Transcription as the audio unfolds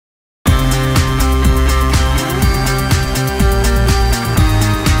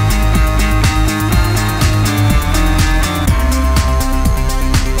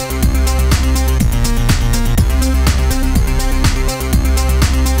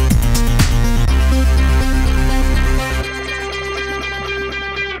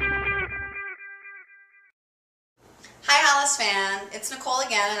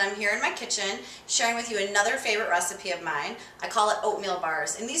again, and I'm here in my kitchen sharing with you another favorite recipe of mine. I call it oatmeal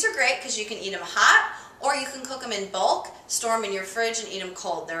bars, and these are great because you can eat them hot or you can cook them in bulk, store them in your fridge, and eat them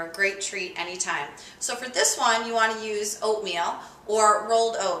cold. They're a great treat anytime. So for this one, you want to use oatmeal or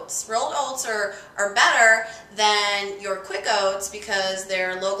rolled oats. Rolled oats are better than your quick oats because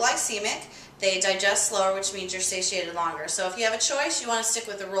they're low glycemic. They digest slower, which means you're satiated longer. So if you have a choice, you want to stick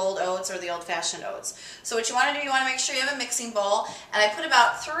with the rolled oats or the old-fashioned oats. So what you want to do, you want to make sure you have a mixing bowl. And I put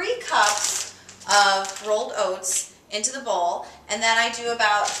about 3 cups of rolled oats into the bowl, and then I do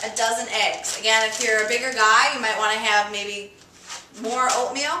about a dozen eggs. Again, if you're a bigger guy, you might want to have maybe more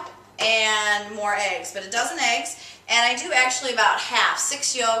oatmeal and more eggs, but a dozen eggs. And I do actually about half,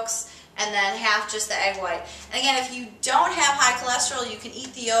 6 yolks, and then half just the egg white. And again, if you don't have high cholesterol, you can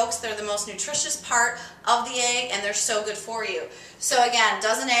eat the yolks. They're the most nutritious part of the egg, and they're so good for you. So again, a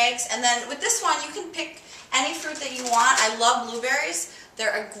dozen eggs, and then with this one, you can pick any fruit that you want. I love blueberries.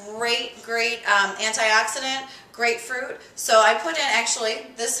 They're a great antioxidant, great fruit. So I put in actually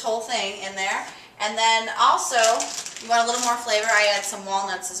this whole thing in there. And then also, you want a little more flavor, I add some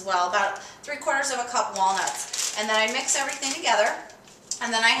walnuts as well, about 3/4 of a cup walnuts. And then I mix everything together.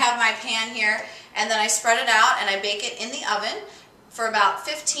 And then I have my pan here, and then I spread it out and I bake it in the oven for about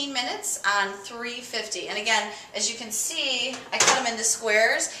 15 minutes on 350. And again, as you can see, I cut them into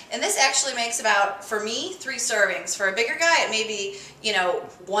squares, and this actually makes about, for me, 3 servings. For a bigger guy, it may be,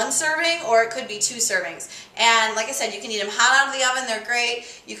 1 serving, or it could be 2 servings. And like I said, you can eat them hot out of the oven, they're great.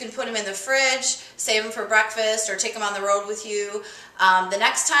 You can put them in the fridge, save them for breakfast, or take them on the road with you the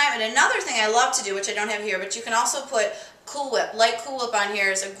next time. And another thing I love to do, which I don't have here, but you can also put Cool Whip. Light Cool Whip on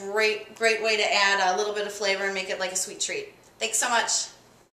here is a great way to add a little bit of flavor and make it like a sweet treat. Thanks so much.